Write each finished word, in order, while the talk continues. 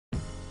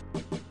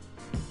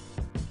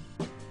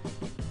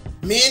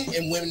Men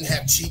and women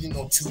have cheating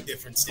on two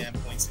different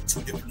standpoints and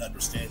two different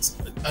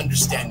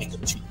understanding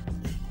of cheating.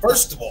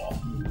 First of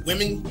all,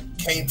 women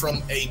came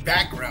from a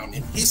background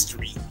and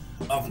history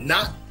of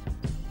not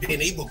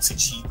being able to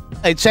cheat.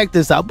 Hey, check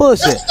this out.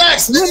 Bullshit.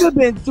 Facts,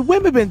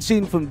 women been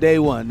cheating from day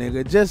one,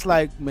 nigga, just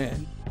like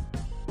men.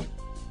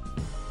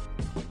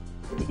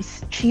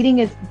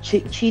 Cheating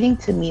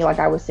to me, like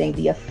I was saying,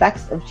 the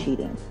effects of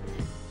cheating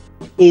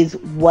is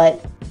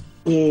what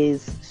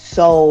is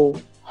so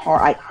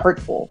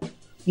hurtful,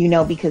 you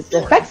know, because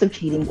the effects of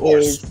cheating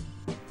is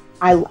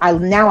I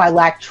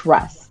lack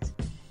trust.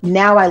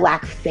 Now I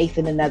lack faith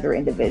in another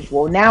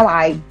individual. Now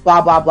I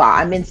blah blah blah.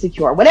 I'm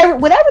insecure. Whatever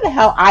the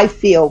hell I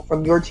feel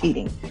from your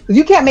cheating, because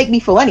you can't make me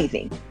feel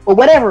anything. But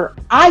whatever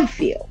I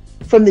feel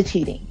from the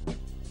cheating,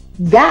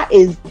 that's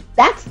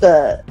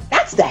the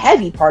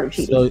heavy part of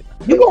cheating. So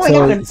you're going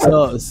out and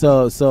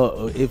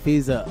so if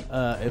it's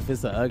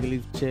an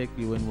ugly chick,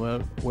 you wouldn't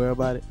worry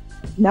about it.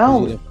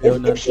 No,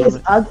 if she's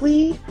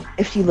ugly,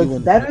 if she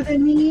looks better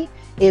than me,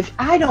 if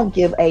I don't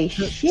give a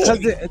shit,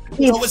 if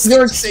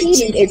you're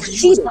cheating,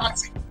 it's cheating.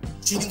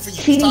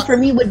 Cheating for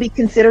me would be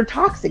considered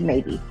toxic,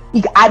 maybe.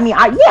 I mean,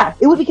 yeah,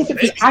 it would be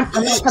considered. I'm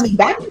not coming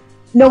back.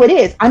 No, it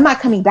is. I'm not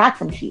coming back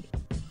from cheating.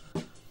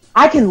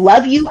 I can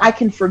love you. I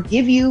can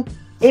forgive you.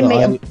 It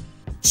may.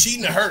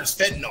 Cheating to her is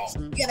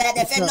fentanyl. You ever had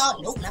that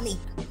fentanyl? Nope, not me.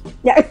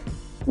 Yeah.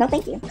 No,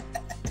 thank you.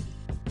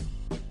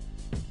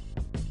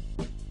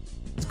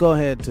 Let's go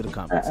ahead to the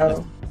comments.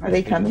 Are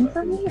they coming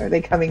for me? Or are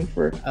they coming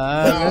for?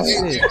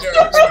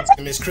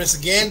 Miss Chris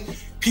again.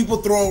 People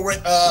throw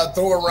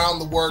around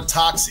the word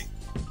toxic.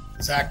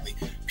 Exactly.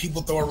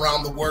 People throw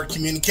around the word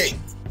communicate.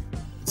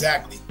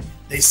 Exactly.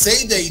 They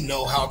say they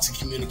know how to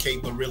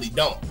communicate, but really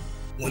don't.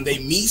 When they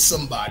meet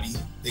somebody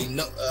they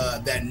know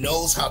that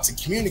knows how to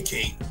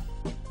communicate.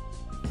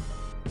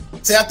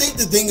 See, I think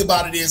the thing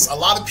about it is a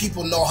lot of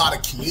people know how to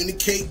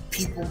communicate.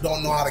 People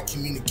don't know how to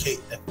communicate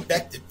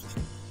effectively.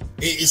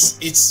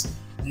 It's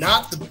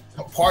not the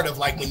part of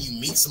like when you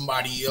meet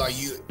somebody,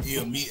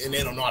 you meet and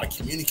they don't know how to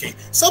communicate.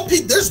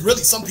 There's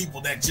really some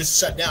people that just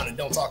shut down and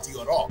don't talk to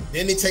you at all.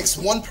 Then it takes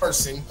one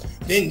person,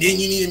 then you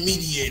need a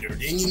mediator,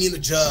 then you need a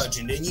judge,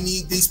 and then you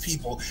need these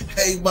people.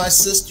 Hey, my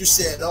sister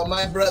said, oh,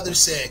 my brother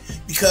said,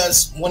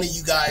 because one of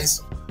you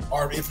guys,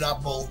 or if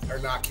not both, are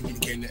not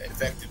communicating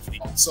effectively.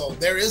 So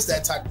there is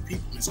that type of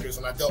people, Ms. Chris,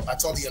 and I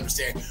totally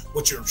understand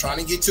what you're trying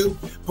to get to.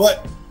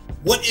 But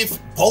what if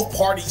both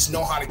parties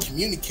know how to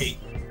communicate,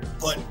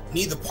 but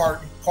neither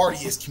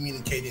party is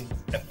communicating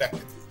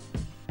effectively?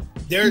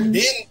 Then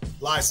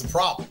lies the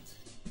problem.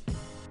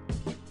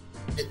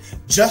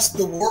 Just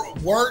the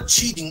word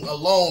cheating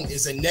alone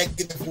is a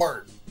negative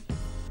word.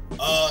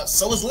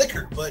 So is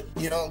liquor, but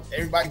you know,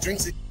 everybody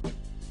drinks it.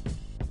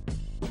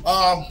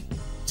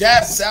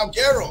 Jazz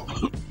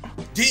Salguero,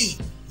 D,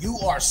 you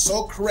are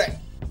so correct.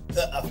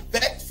 The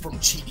effect from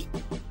cheating.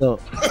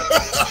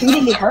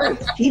 Cheating it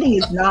hurts. Cheating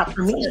is not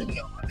for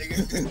me.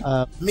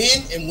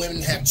 Men and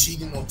women have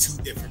cheating on two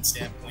different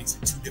standpoints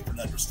and two different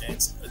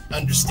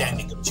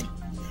understanding of cheating.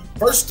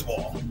 First of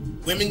all,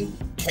 women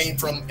came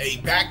from a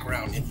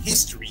background and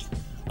history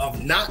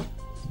of not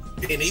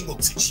being able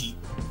to cheat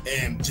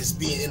and just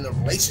being in a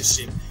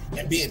relationship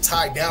and being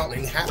tied down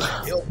and having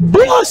to deal with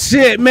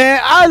bullshit,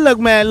 man.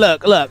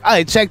 Look.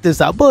 Hey, check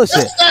this out.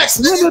 Bullshit.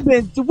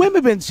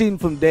 Women been cheating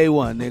from day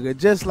one, nigga.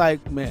 Just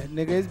like men,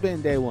 nigga. It's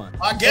been day one.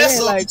 I guess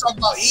so. Like, you talk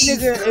about Eve.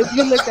 Nigga, if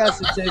you look at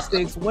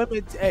statistics,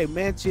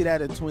 men cheat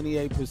at a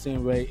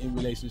 28% rate in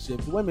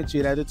relationships. Women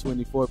cheat at a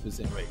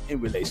 24% rate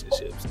in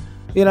relationships.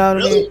 You know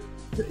what I mean?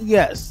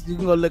 Yes, you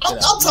can go look at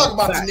it. I'm talking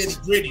about the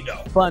nitty gritty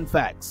though. Fun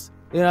facts.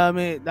 You know what I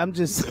mean? I'm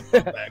just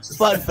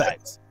fun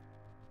facts.